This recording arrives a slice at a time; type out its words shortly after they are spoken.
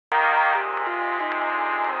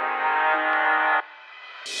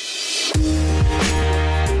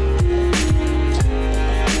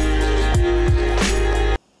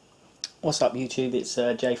What's up YouTube, it's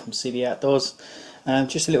Jay from CB Outdoors.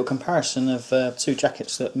 Just a little comparison of two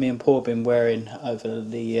jackets that me and Paul have been wearing over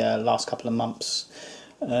the last couple of months.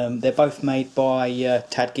 They're both made by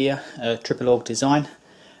Tad Gear, Triple Org Design,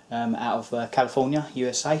 out of California,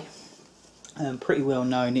 USA. Pretty well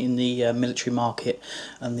known in the military market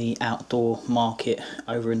and the outdoor market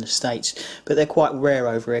over in the States, but they're quite rare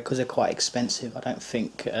over here because they're quite expensive. I don't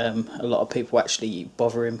think a lot of people actually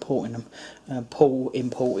bother importing them. Paul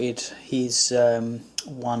imported his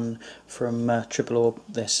one from Triple Org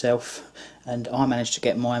themselves, and I managed to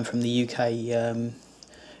get mine from the UK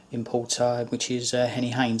importer, which is Henny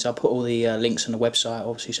Haynes. I'll put all the links on the website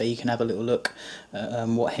obviously so you can have a little look at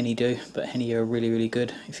what Henny do, but Henny are really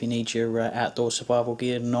good if you need your outdoor survival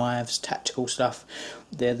gear, knives, tactical stuff.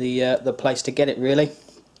 They're the place to get it really.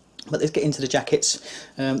 But let's get into the jackets.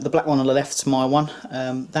 The black one on the left's my one.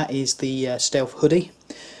 That is the Stealth Hoodie,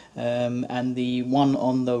 and the one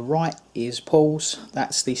on the right is Paul's.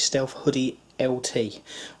 That's the Stealth Hoodie LT.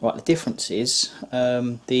 Right, the difference is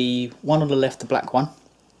the one on the left, the black one,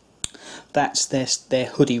 that's their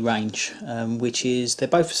hoodie range, which is, they're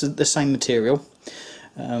both the same material.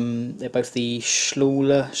 They're both the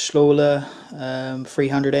Schluler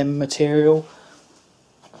 300M material,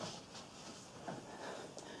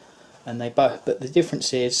 and they both. But the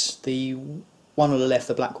difference is the one on the left,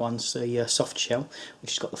 the black one's the soft shell,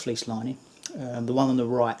 which has got the fleece lining. The one on the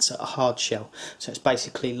right's a hard shell, so it's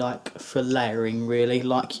basically like for layering, really,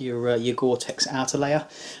 like your Gore-Tex outer layer,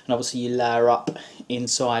 and obviously you layer up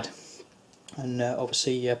inside. And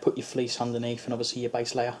obviously put your fleece underneath and obviously your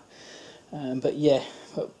base layer. But yeah,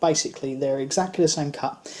 basically they're exactly the same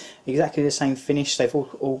cut, exactly the same finish. They've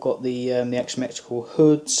all got the asymmetrical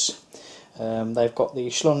hoods. They've got the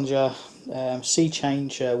Schlonger sea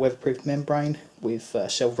change weatherproof membrane with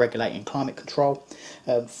self-regulating climate control.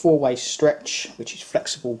 Four-way stretch, which is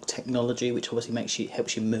flexible technology, which obviously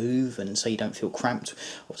helps you move and so you don't feel cramped.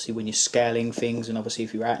 Obviously when you're scaling things, and obviously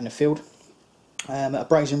if you're out in the field.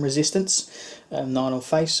 Abrasion resistance, nylon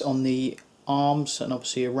face on the arms, and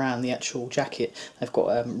obviously around the actual jacket they've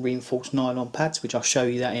got reinforced nylon pads, which I'll show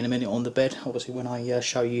you that in a minute on the bed, obviously when I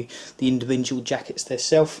show you the individual jackets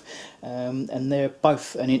themselves, and they're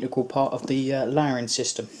both an integral part of the layering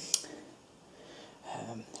system.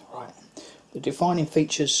 Right, the defining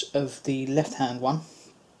features of the left hand one,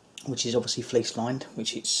 which is obviously fleece lined,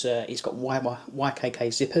 which it's got YKK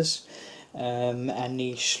zippers, and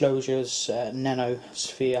the Schlosser's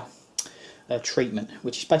nanosphere treatment,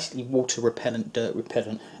 which is basically water repellent, dirt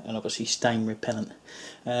repellent, and obviously stain repellent.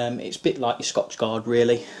 It's a bit like your Scotch Guard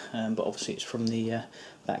really, but obviously it's from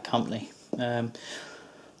that company. The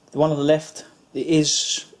one on the left, it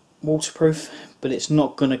is waterproof, but it's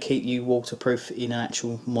not going to keep you waterproof in an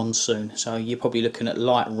actual monsoon, so you're probably looking at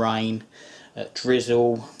light rain,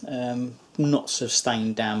 drizzle, not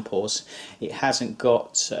sustained downpours. It hasn't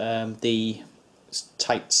got the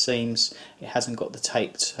taped seams, it hasn't got the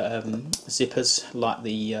taped zippers like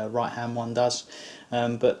the right hand one does,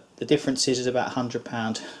 but the difference is about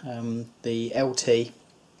 £100. The LT,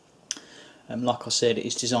 like I said,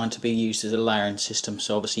 it's designed to be used as a layering system,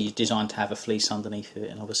 so obviously it's designed to have a fleece underneath it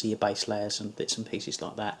and obviously your base layers and bits and pieces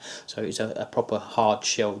like that, so it's a proper hard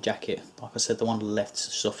shell jacket. Like I said, the one on the left is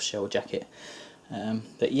a soft shell jacket.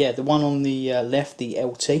 But yeah, the one on the left, the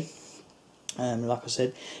LT, like I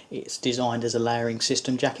said, it's designed as a layering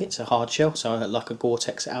system jacket. It's a hard shell, so like a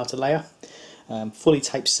Gore-Tex outer layer. Fully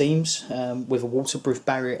taped seams with a waterproof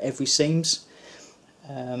barrier at every seams.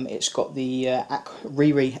 It's got the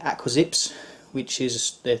Riri Aqua Zips, which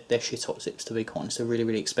is they're shit hot zips, to be quite honest. They're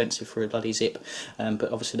really expensive for a bloody zip,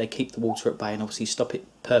 but obviously they keep the water at bay and obviously stop it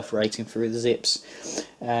perforating through the zips.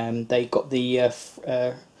 They got the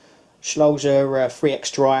Schlosser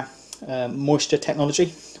 3X Dry moisture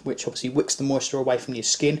technology, which obviously wicks the moisture away from your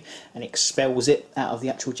skin and expels it out of the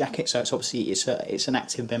actual jacket. So it's obviously it's an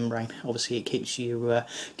active membrane. Obviously it keeps you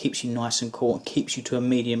nice and cool and keeps you to a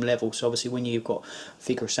medium level. So obviously when you've got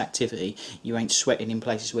vigorous activity, you ain't sweating in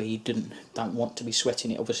places where you don't want to be sweating.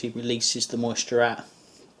 It obviously releases the moisture out,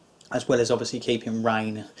 as well as obviously keeping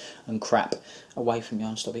rain and crap away from you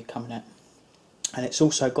and stop it coming out. And it's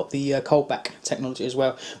also got the cold back technology as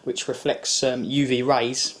well, which reflects UV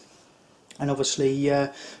rays and obviously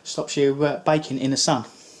stops you baking in the sun.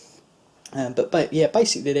 But yeah,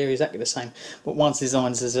 basically they're exactly the same, but one's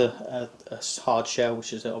designed as a hard shell,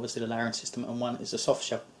 which is obviously the layering system, and one is a soft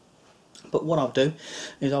shell. But what I'll do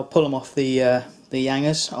is I'll pull them off the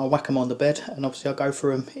hangers, I'll whack them on the bed, and obviously I'll go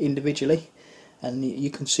through them individually, and you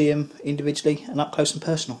can see them individually and up close and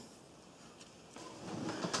personal.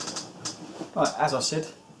 Right, as I said,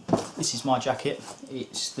 this is my jacket.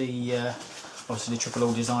 It's the obviously the triple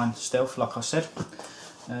all design stealth, like I said.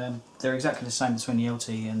 They're exactly the same between the LT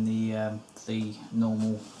and the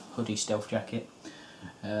normal hoodie stealth jacket.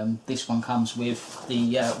 This one comes with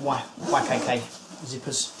the YKK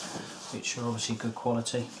zippers, which are obviously good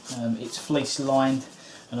quality. It's fleece lined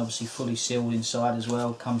and obviously fully sealed inside as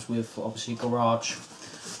well. Comes with obviously garage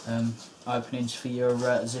openings for your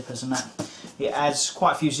zippers and that. It has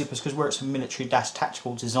quite a few zippers because where it's a military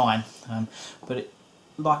tactical design, but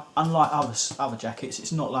unlike other jackets,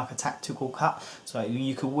 it's not like a tactical cut, so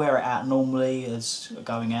you could wear it out normally as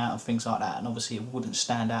going out and things like that, and obviously it wouldn't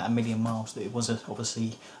stand out a million miles that it was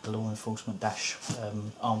obviously a law enforcement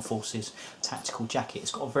armed forces tactical jacket.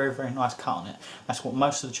 It's got a very nice cut on it. That's what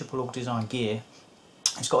most of the triple all design gear.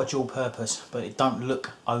 It's got a dual purpose, but it don't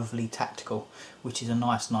look overly tactical, which is a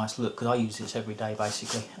nice look, because I use this every day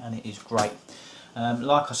basically, and it is great.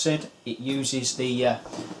 Like I said, it uses the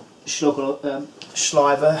Schliler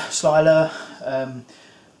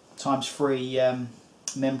 ×3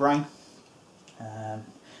 membrane. I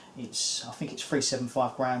think it's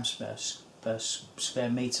 375 grams per square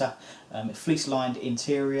metre. It's fleece lined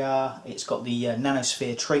interior. It's got the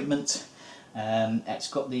nanosphere treatment. It's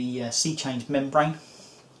got the sea change membrane,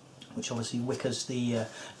 which obviously wickers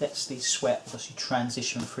lets the sweat obviously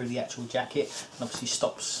transition through the actual jacket, and obviously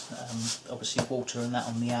stops obviously water and that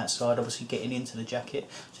on the outside obviously getting into the jacket,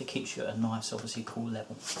 so it keeps you at a nice obviously cool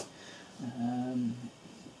level.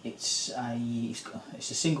 It's a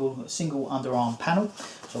single underarm panel,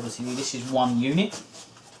 so obviously this is one unit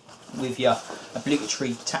with your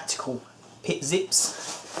obligatory tactical pit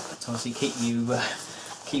zips to obviously keep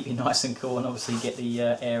you nice and cool, and obviously get the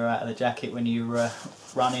air out of the jacket when you're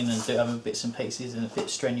running and do other bits and pieces and a bit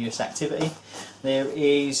strenuous activity. There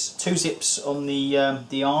is 2 zips on the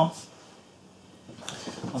arm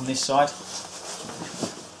on this side,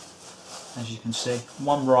 as you can see.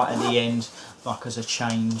 One right at the end, like as a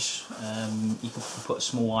change. You could put a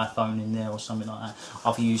small iPhone in there or something like that.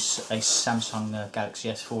 I've used a Samsung Galaxy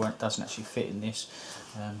S4 and it doesn't actually fit in this.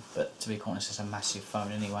 But to be quite honest, it's a massive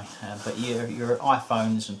phone anyway. But your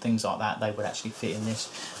iPhones and things like that, they would actually fit in this.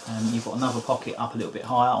 You've got another pocket up a little bit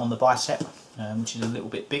higher on the bicep, which is a little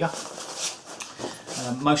bit bigger.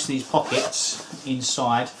 Most of these pockets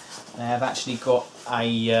inside, they have actually got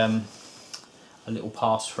a little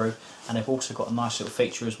pass through, and they've also got a nice little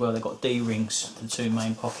feature as well. They've got D-rings to the 2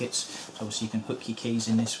 main pockets, so obviously you can hook your keys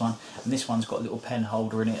in this one, and this one's got a little pen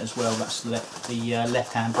holder in it as well. That's the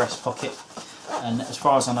left hand breast pocket. And as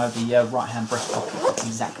far as I know, the right hand breast pocket is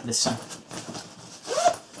exactly the same.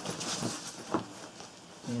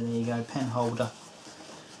 Yeah, there you go, pen holder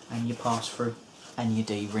and your pass through and your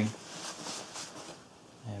D-ring.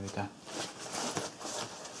 There we go.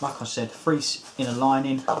 Like I said, fleece in a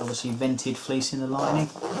lining, obviously vented fleece in the lining.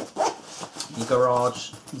 Your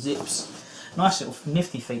garage zips. Nice little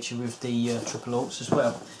nifty feature with the triple alts as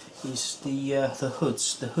well is the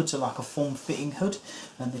hoods. The hoods are like a form-fitting hood,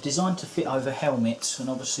 and they're designed to fit over helmets and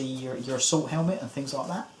obviously your assault helmet and things like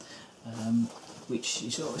that. Which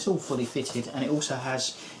is it's all fully fitted, and it also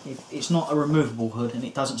has it's not a removable hood, and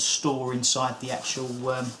it doesn't store inside the actual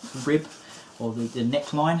rib or the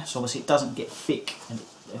neckline, so obviously it doesn't get thick. And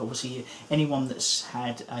obviously anyone that's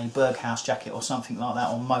had a Berghaus jacket or something like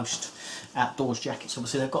that, or most outdoors jackets,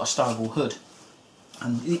 obviously they've got a stowable hood.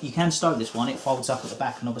 And you can stow this one, it folds up at the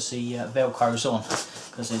back and obviously velcros on,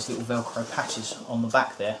 because there's little velcro patches on the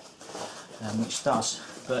back there, which does.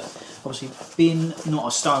 But obviously being not a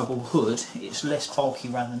stowable hood, it's less bulky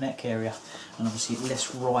around the neck area, and obviously it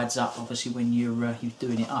less rides up obviously when you're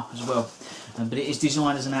doing it up as well. But it is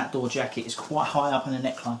designed as an outdoor jacket. It's quite high up in the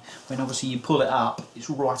neckline. When obviously you pull it up, it's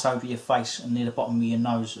right over your face and near the bottom of your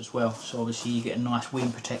nose as well, so obviously you get a nice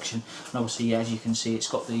wind protection. And obviously, as you can see, it's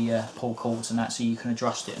got the pull cords and that, so you can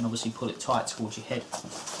adjust it and obviously pull it tight towards your head.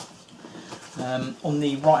 On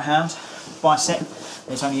the right hand bicep,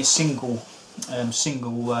 there's only a single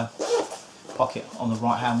pocket on the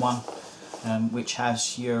right hand one, which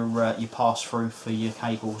has your pass through for your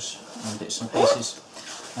cables and bits and pieces.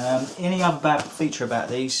 Any other bad feature about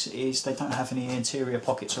these is they don't have any interior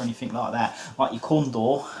pockets or anything like that. Like your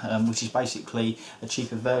Condor, which is basically a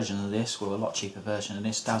cheaper version of this, well, a lot cheaper version of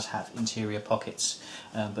this, does have interior pockets,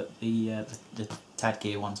 but the Tad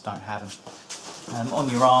Gear ones don't have them. On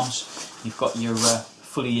your arms, you've got your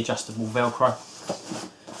fully adjustable Velcro,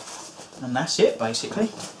 and that's it basically.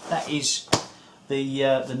 That is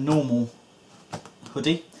the normal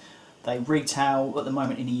hoodie. They retail at the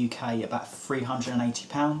moment in the UK about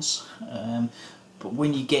 £380, but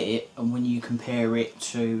when you get it and when you compare it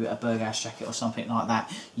to a Berghaus jacket or something like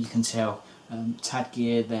that, you can tell Tad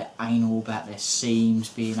gear, they're anal about their seams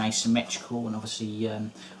being asymmetrical and obviously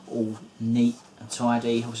all neat and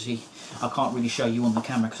tidy. Obviously I can't really show you on the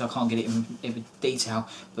camera because I can't get it in detail,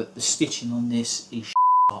 but the stitching on this is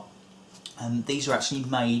these are actually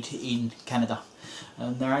made in Canada.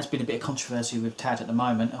 There has been a bit of controversy with Tad at the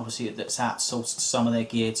moment, obviously that's outsourced some of their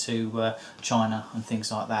gear to China and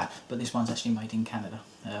things like that, but this one's actually made in Canada,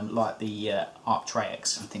 like the Aught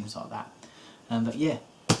and things like that. But yeah,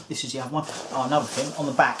 this is the other one. Oh, another thing, on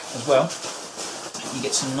the back as well, you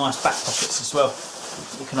get some nice back pockets as well.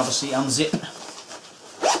 You can obviously unzip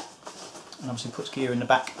and obviously puts gear in the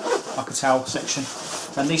back, like a towel section.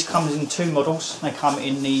 And these come in two models. They come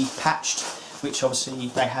in the patched, which obviously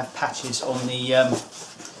they have patches on the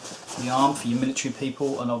arm for your military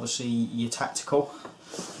people and obviously your tactical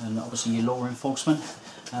and obviously your law enforcement.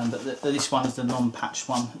 But this one is the non-patched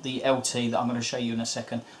one. The LT that I'm going to show you in a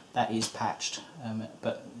second, that is patched,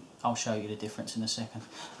 but I'll show you the difference in a second.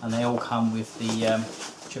 And they all come with the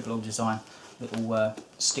Triple All Design little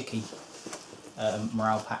sticky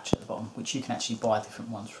morale patch at the bottom, which you can actually buy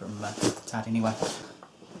different ones from Tad anyway.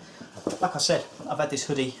 Like I said, I've had this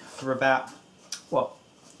hoodie for about, what,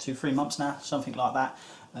 2-3 months now, something like that,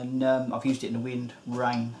 and I've used it in the wind,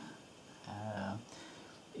 rain,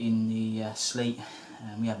 in the sleet.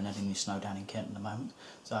 We haven't had any snow down in Kent at the moment,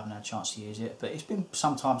 so I haven't had a chance to use it, but it's been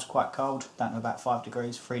sometimes quite cold, down to about 5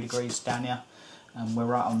 degrees, 3 degrees down here, and we're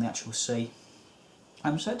right on the actual sea.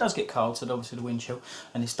 So it does get cold, so obviously the wind chill,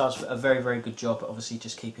 and this does a very, very good job at obviously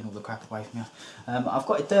just keeping all the crap away from you. I've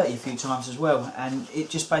got it dirty a few times as well, and it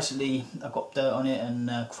just basically, I've got dirt on it and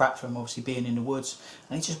crap from obviously being in the woods,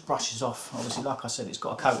 and it just brushes off. Obviously, like I said, it's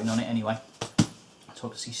got a coating on it anyway, to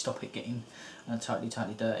obviously stop it getting totally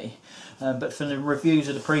dirty. But from the reviews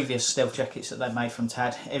of the previous stealth jackets that they made from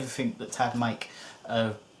Tad, everything that Tad make,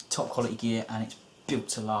 top quality gear, and it's built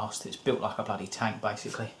to last. It's built like a bloody tank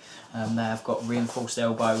basically. They have got reinforced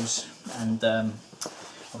elbows, and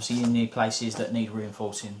obviously in the places that need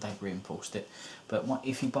reinforcing, they've reinforced it. But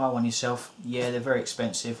if you buy one yourself, yeah, they're very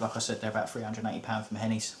expensive. Like I said, they're about £380 from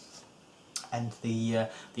Henny's, and the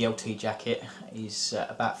LT jacket is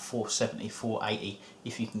about £470, £480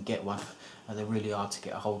 if you can get one. They're really hard to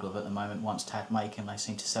get a hold of at the moment. Once Tad make them, they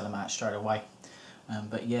seem to sell them out straight away.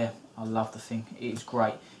 But yeah, I love the thing. It is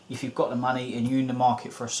great. If you've got the money and you're in the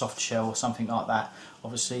market for a soft shell or something like that,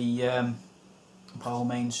 obviously by all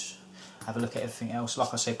means have a look at everything else.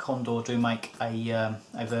 Like I said, Condor do make a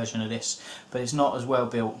version of this, but it's not as well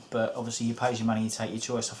built, but obviously you pay your money, you take your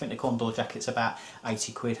choice. I think the Condor jacket's about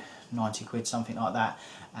 80 quid, 90 quid, something like that,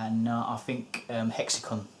 and I think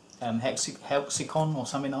Hexicon or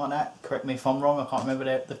something like that, correct me if I'm wrong, I can't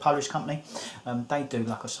remember, the Polish company, they do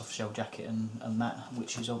like a soft shell jacket and that,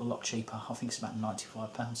 which is a lot cheaper. I think it's about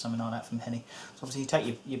 £95, something like that from Henny. So obviously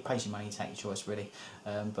you pay your money, you take your choice really,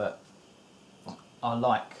 but I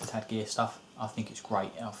like Tad gear stuff. I think it's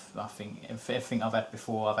great. I think everything I've had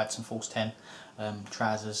before, I've had some Force 10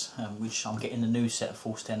 trousers, which I'm getting the new set of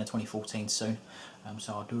Force 10 of 2014 soon,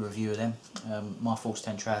 so I'll do a review of them. My Force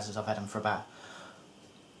 10 trousers, I've had them for about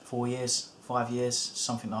 4 years, 5 years,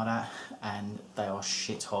 something like that, and they are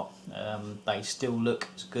shit hot. They still look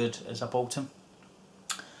as good as I bought them.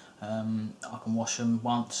 I can wash them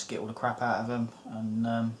once, get all the crap out of them,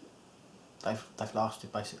 and they've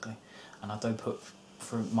lasted basically. And I do put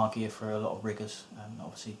through my gear for a lot of riggers, and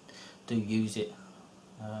obviously do use it.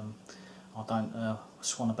 I don't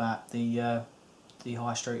swan about the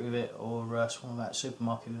high street with it, or swan about the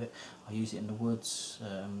supermarket with it. I use it in the woods,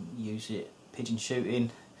 use it pigeon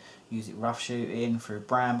shooting, use it rough shooting through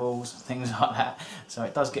brambles, things like that. So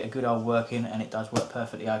it does get a good old working, and it does work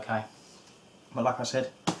perfectly okay. But like I said,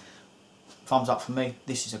 thumbs up for me.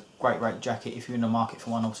 This is a great jacket. If you're in the market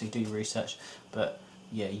for one, obviously do your research. But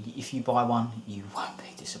yeah, if you buy one, you won't be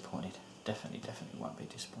disappointed. Definitely won't be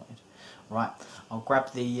disappointed. Right, I'll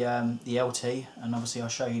grab the LT, and obviously I'll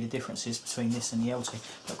show you the differences between this and the LT.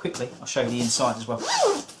 But quickly, I'll show you the inside as well.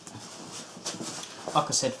 Like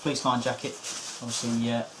I said, fleece line jacket. Obviously,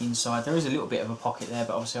 inside there is a little bit of a pocket there,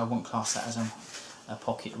 but obviously I wouldn't class that as a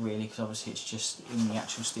pocket really, because obviously it's just in the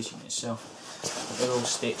actual stitching itself. But they're all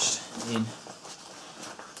stitched in,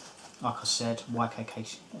 like I said,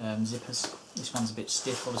 YKK zippers. This one's a bit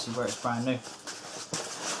stiff, obviously, where it's brand new.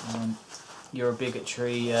 Your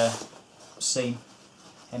obligatory seam,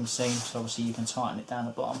 hem seam, so obviously you can tighten it down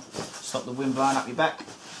the bottom, stop the wind blowing up your back.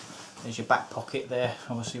 There's your back pocket there,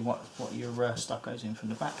 obviously what your stuff goes in from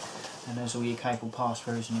the back, and there's all your cable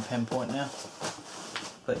pass-throughs and your pen point now.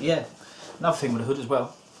 But yeah, another thing with the hood as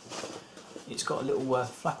well, it's got a little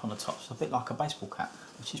flap on the top, so a bit like a baseball cap,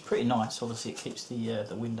 which is pretty nice. Obviously it keeps the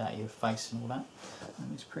wind out of your face and all that.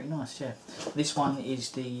 It's pretty nice, yeah. This one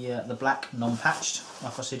is the black non-patched.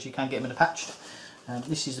 Like I said, you can get them in a patched.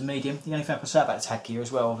 This is the medium. The only thing I can say about the tag gear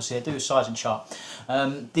as well, obviously I do a sizing chart.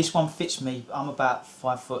 This one fits me. I'm about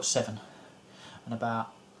 5'7" and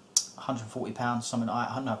about 140 pounds, something like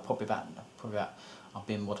that. I don't know, probably about, I'm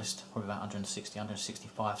being modest, probably about 160,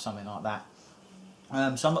 165, something like that.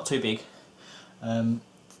 So I'm not too big.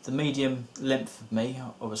 The medium length of me,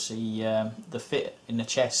 obviously the fit in the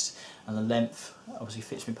chest and the length obviously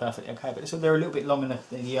fits me perfectly okay, but they're a little bit long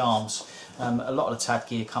in the arms. A lot of the tag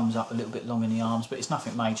gear comes up a little bit long in the arms, but it's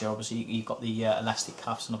nothing major. Obviously you've got the elastic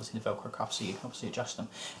cuffs and obviously the Velcro cuffs, so you can obviously adjust them.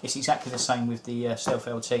 It's exactly the same with the Stealth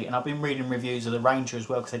LT, and I've been reading reviews of the Ranger as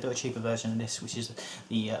well, because they do a cheaper version of this, which is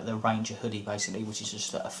the Ranger hoodie basically, which is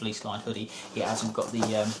just a fleece lined hoodie. It hasn't got the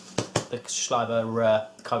Schleiber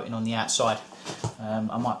coating on the outside.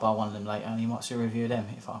 I might buy one of them later, and you might see a review of them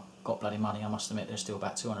if I've got bloody money. I must admit they're still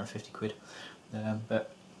about 250 quid.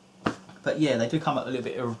 But yeah, they do come up a little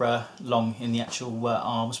bit long in the actual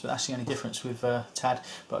arms, but that's the only difference with TAD.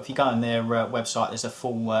 But if you go on their website, there's a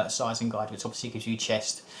full sizing guide, which obviously gives you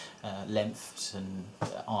chest lengths and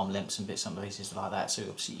arm lengths and bits and pieces like that. So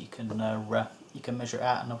obviously you can measure it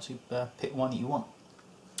out and obviously pick one that you want.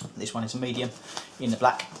 This one is a medium in the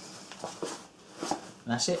black.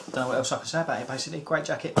 And that's it. Don't know what else I can say about it basically. Great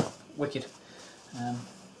jacket, wicked.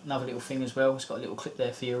 Another little thing as well, it's got a little clip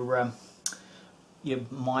there for your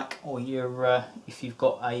mic, or your if you've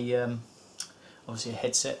got a obviously a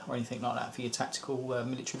headset or anything like that for your tactical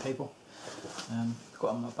military people.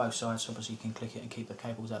 Got them on both sides, so obviously you can click it and keep the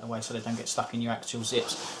cables out of the way so they don't get stuck in your actual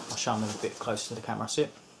zips. I'll show them a bit closer to the camera. That's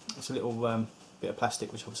it. It's a little bit of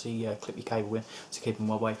plastic which obviously clip your cable in to keep them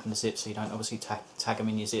away from the zips, so you don't obviously tag them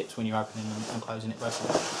in your zips when you're opening and closing it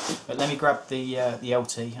basically. But let me grab the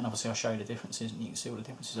LT, and obviously I'll show you the differences, and you can see what the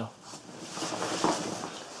differences are.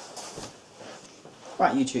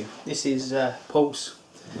 Right, YouTube, this is Paul's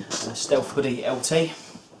Stealth Hoodie LT.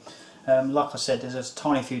 Like I said, there's a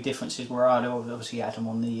tiny few differences where I'd obviously had them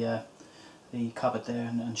on the cupboard there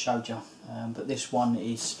and showed you, but this one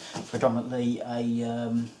is predominantly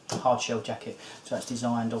a hard shell jacket, so it's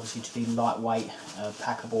designed obviously to be lightweight,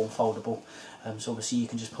 packable and foldable, so obviously you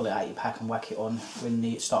can just pull it out your pack and whack it on when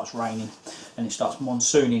it starts raining and it starts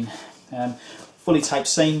monsooning. Fully taped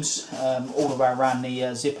seams all the way around the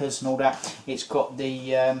zippers and all that. It's got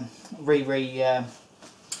the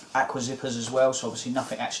aqua zippers as well, so obviously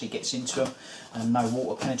nothing actually gets into them and no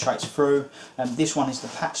water penetrates through. This one is the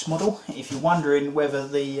patch model. If you're wondering whether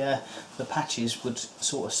the patches would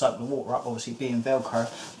sort of soak the water up, obviously being Velcro,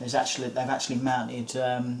 they've actually mounted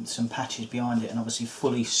some patches behind it and obviously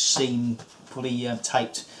fully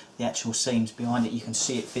taped the actual seams behind it. You can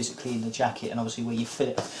see it physically in the jacket, and obviously where you fit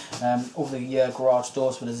it. All the garage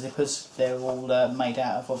doors for the zippers, they're all made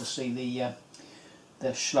out of obviously the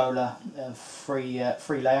Schloller free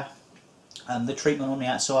layer. The treatment on the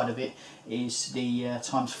outside of it is the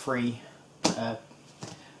 ×3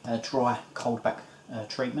 dry cold back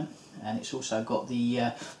treatment, and it's also got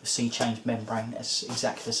the sea change membrane. It's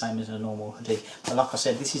exactly the same as a normal hoodie. But like I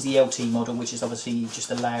said, this is the LT model, which is obviously just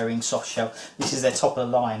a layering soft shell. This is their top of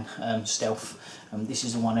the line Stealth. This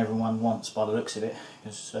is the one everyone wants by the looks of it,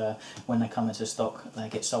 because when they come into stock they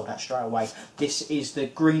get sold out straight away. This is the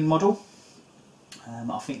green model.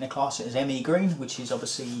 I think they class it as ME green, which is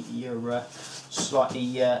obviously your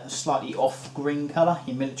slightly off green colour,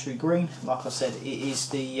 your military green. Like I said, it is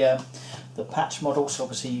the patch model, so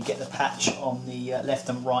obviously you get the patch on the left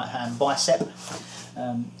and right hand bicep.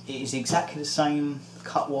 It is exactly the same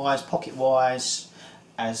cut wise, pocket wise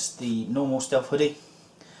as the normal Stealth hoodie,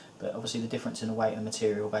 but obviously the difference in the weight and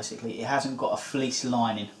material basically. It hasn't got a fleece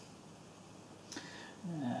lining.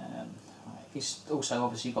 It's also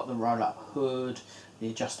obviously got the roll-up hood, the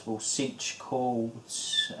adjustable cinch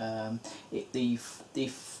cords. All the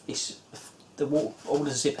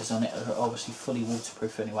zippers on it are obviously fully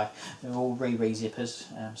waterproof anyway. They're all zippers,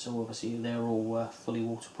 so obviously they're all fully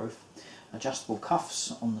waterproof. Adjustable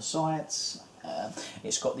cuffs on the sides.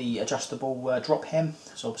 It's got the adjustable drop hem,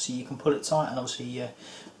 so obviously you can pull it tight and obviously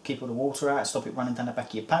keep all the water out, stop it running down the back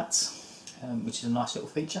of your pants. Which is a nice little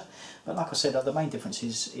feature. But like I said, the main difference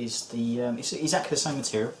is it's exactly the same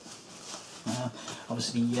material.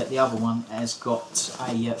 Obviously the other one has got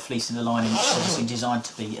a fleece in the lining, which is obviously designed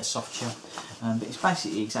to be a soft shell, but it's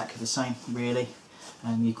basically exactly the same really.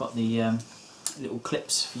 And you've got the little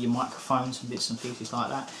clips for your microphones and bits and pieces like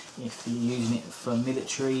that if you're using it for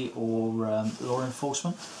military or law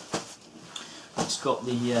enforcement. It's got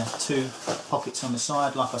the two pockets on the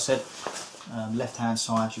side, like I said. Left hand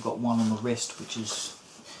side you've got one on the wrist, which is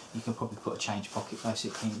you can probably put a change pocket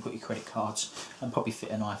basically, and put your credit cards, and probably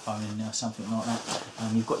fit an iPhone in there or something like that.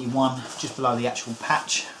 You've got your one just below the actual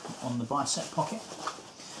patch on the bicep pocket,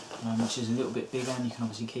 which is a little bit bigger, and you can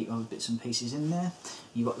obviously keep other bits and pieces in there.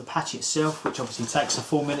 You've got the patch itself, which obviously takes a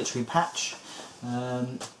full military patch.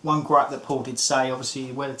 One gripe that Paul did say,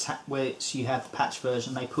 obviously, where you have the patch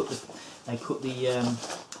version, they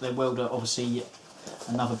weld obviously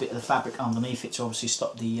another bit of the fabric underneath it to obviously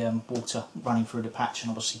stop the water running through the patch and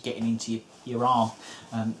obviously getting into your arm.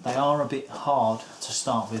 They are a bit hard to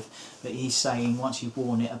start with, but he's saying once you've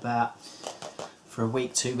worn it for a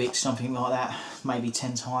week, 2 weeks, something like that, maybe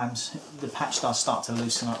 10 times, the patch does start to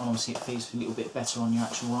loosen up, and obviously it feels a little bit better on your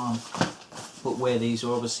actual arm. But where these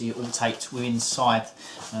are obviously all taped with inside,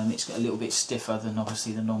 it's a little bit stiffer than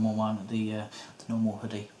obviously the normal one, the normal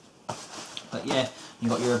hoodie. But yeah,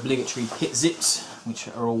 you've got your obligatory pit zips, which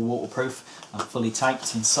are all waterproof and fully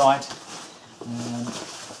taped inside.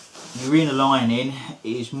 Your inner lining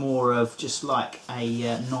is more of just like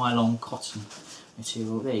a nylon cotton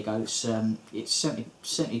material. There you go. It's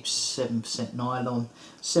 77% nylon,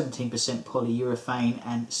 17% polyurethane,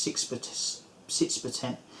 and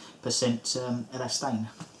 6% elastane.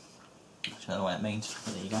 I don't know what that means,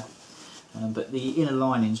 but there you go. But the inner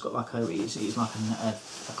lining's got like it's like a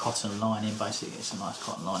cotton lining basically. It's a nice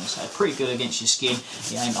cotton lining, so it's pretty good against your skin.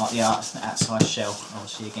 It ain't like the outside shell,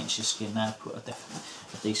 obviously against your skin. Now put a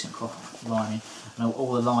decent lining, and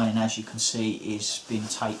all the lining, as you can see, is being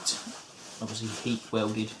taped, obviously heat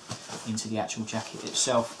welded into the actual jacket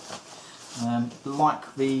itself.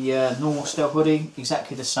 Like the normal stealth hoodie,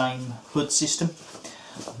 exactly the same hood system.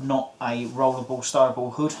 Not a rollable,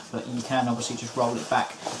 stylable hood, but you can obviously just roll it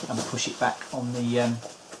back and push it back on the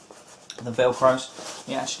velcros.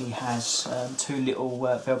 It actually has two little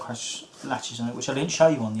velcro latches on it, which I didn't show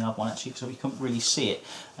you on the other one actually because we couldn't really see it.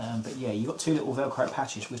 But yeah, you've got two little velcro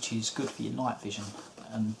patches, which is good for your night vision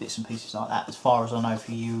and bits and pieces like that, as far as I know,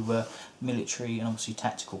 for you military and obviously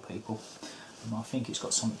tactical people. I think it's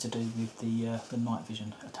got something to do with the night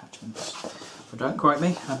vision attachments. But don't quote me,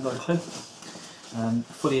 I haven't got a clue.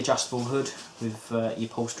 Fully adjustable hood with your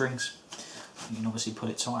pull strings. You can obviously put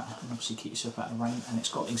it tight and obviously keep yourself out of the rain, and it's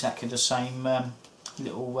got exactly the same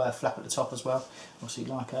little flap at the top as well, obviously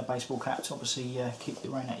like a baseball cap to obviously keep the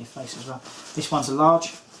rain out of your face as well. This one's a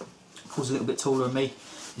large. Paul's a little bit taller than me,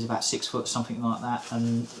 he's about 6 foot, something like that,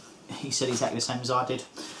 and he said exactly the same as I did.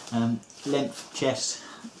 Length, chest,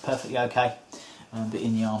 perfectly okay, but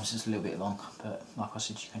in the arms it's a little bit long, but like I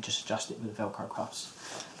said, you can just adjust it with the velcro cuffs.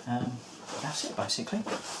 That's it basically. I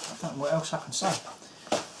don't know what else I can say.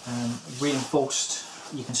 Reinforced,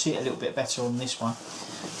 you can see it a little bit better on this one.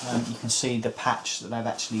 You can see the patch that they've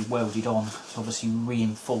actually welded on to obviously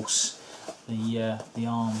reinforce the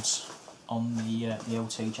arms on the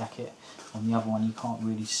LT jacket. On the other one you can't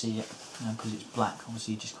really see it because it's black,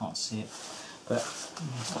 obviously you just can't see it. But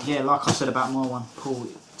yeah, like I said about my one, Paul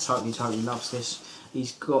totally loves this.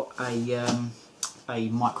 He's got a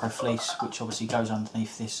micro fleece which obviously goes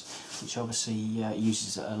underneath this, which obviously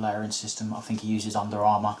uses a layering system. I think he uses Under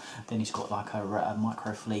Armour, then he's got like a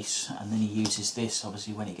micro fleece, and then he uses this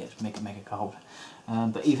obviously when it gets mega cold.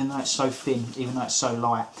 But even though it's so thin, even though it's so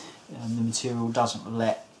light, the material doesn't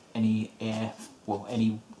let any air, well,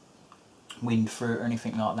 any wind through or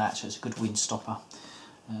anything like that, so it's a good wind stopper.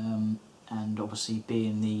 And obviously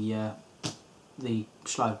being the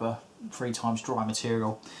Sloper 3 times dry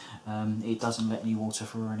material, it doesn't let any water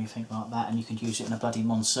through or anything like that, and you could use it in a bloody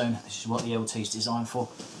monsoon. This is what the LT is designed for.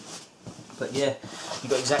 But yeah, you've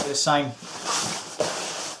got exactly the same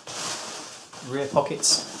rear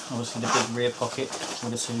pockets, obviously the big rear pocket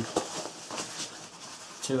with the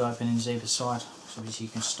two openings either side, so obviously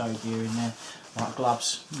you can stow gear in there. Like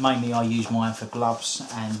gloves, mainly I use mine for gloves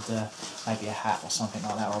and maybe a hat or something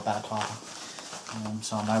like that, or a balaclava,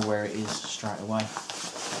 so I know where it is straight away.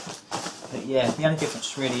 But yeah, the only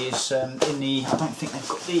difference really is in the, I don't think they've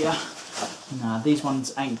got the, no, these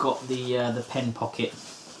ones ain't got the pen pocket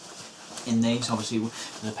in these. Obviously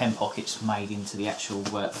the pen pocket's made into the actual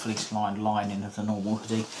fleece lined lining of the normal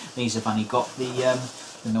hoodie. These have only got the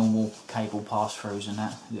normal cable pass-throughs and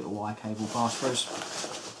that, little Y cable pass-throughs.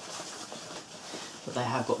 But they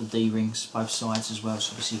have got the D-rings both sides as well,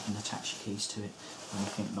 so obviously you can attach your keys to it or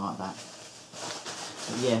anything like that.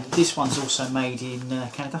 But yeah, this one's also made in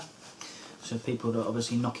Canada. So people that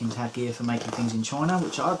obviously knock into had gear for making things in China,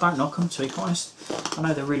 which I don't knock them, to be honest. I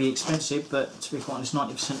know they're really expensive, but to be quite honest,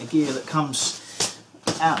 90% of gear that comes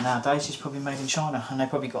out nowadays is probably made in China, and they've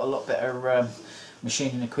probably got a lot better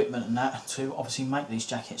machining equipment and that to obviously make these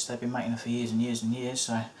jackets. They've been making them for years and years and years,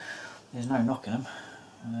 so there's no knocking them.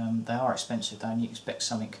 They are expensive though, and you expect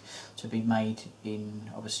something to be made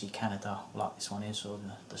in obviously Canada like this one is, or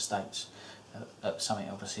the States, at something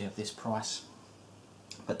obviously of this price.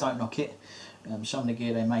 But don't knock it. Some of the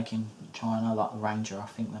gear they make in China, like the Ranger, I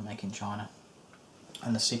think they make in China,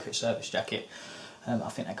 and the Secret Service jacket, I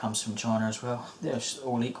think that comes from China as well. They're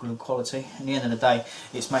all equal in quality. At the end of the day,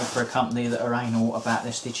 it's made for a company that are anal about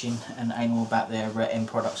their stitching and anal about their end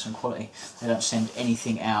products and quality. They don't send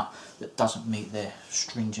anything out that doesn't meet their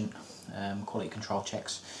stringent quality control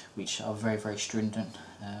checks, which are very, very stringent.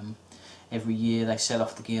 Every year they sell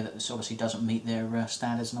off the gear that obviously doesn't meet their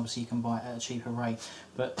standards, and obviously you can buy it at a cheaper rate.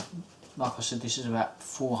 But like I said, this is about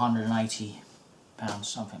 £480,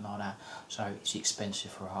 something like that, so it's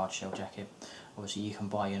expensive for a hard shell jacket. Obviously you can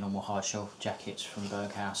buy your normal hard shell jackets from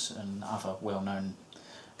Berghaus and other well-known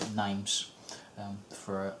names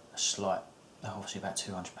for a slight, obviously about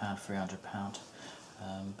 £200, £300,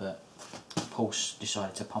 but Paul's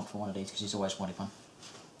decided to pump for one of these because he's always wanted one,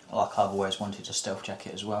 like I've always wanted a stealth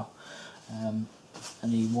jacket as well. And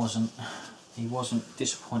he wasn't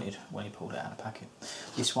disappointed when he pulled it out of the packet.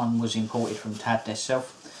 This one was imported from Tad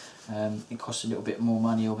themselves. It cost a little bit more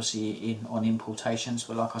money obviously on importations,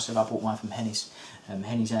 but like I said, I bought one from Henny's.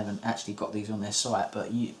 Henny's haven't actually got these on their site, but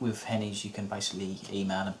with Henny's you can basically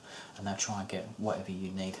email them and they'll try and get whatever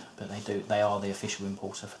you need. But they are the official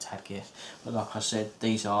importer for Tad gear. But like I said,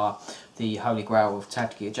 these are the holy grail of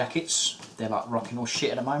Tad gear jackets. They're like rocking all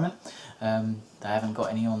shit at the moment. They haven't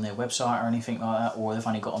got any on their website or anything like that, or they've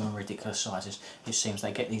only got them in ridiculous sizes. It seems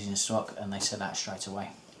they get these in stock and they sell out straight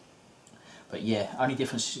away. But yeah, only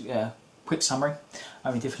difference, quick summary,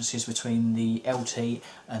 only differences between the LT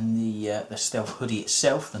and the Stealth hoodie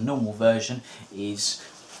itself. The normal version is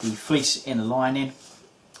the fleece inner lining.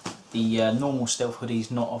 The normal Stealth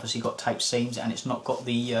hoodie's not obviously got taped seams, and it's not got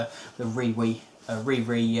the Riri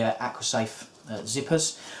AquaSafe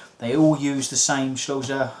zippers. They all use the same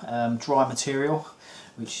Schloser dry material,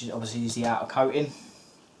 which obviously is the outer coating.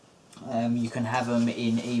 You can have them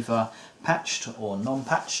in either patched or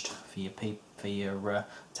non-patched for your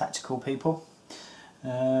tactical people.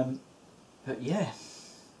 But yeah,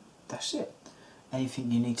 that's it.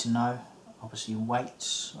 Anything you need to know, obviously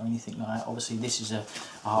weights or anything like that. Obviously this is a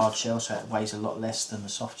hard shell, so it weighs a lot less than the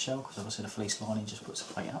soft shell, because obviously the fleece lining just puts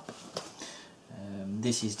the weight up.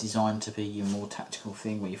 This is designed to be your more tactical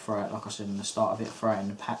thing, where you throw it, like I said in the start of it, throw it in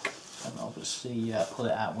the pack and obviously pull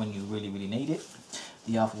it out when you really, really need it.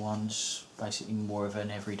 The other one's basically more of an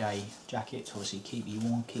everyday jacket to obviously keep you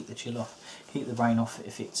warm, keep the chill off, keep the rain off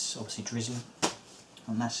if it's obviously drizzling,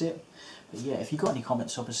 and that's it. But yeah, if you've got any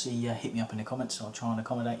comments, obviously hit me up in the comments. I'll try and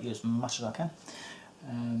accommodate you as much as I can.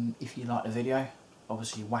 If you like the video,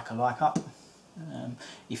 obviously whack a like up.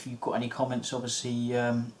 If you've got any comments, obviously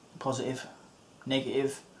positive,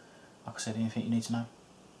 negative, like I said, anything you need to know,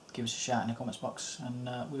 give us a shout in the comments box and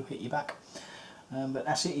we'll hit you back. But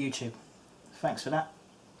that's it, YouTube. Thanks for that.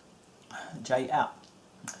 Jay out.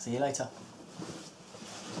 See you later.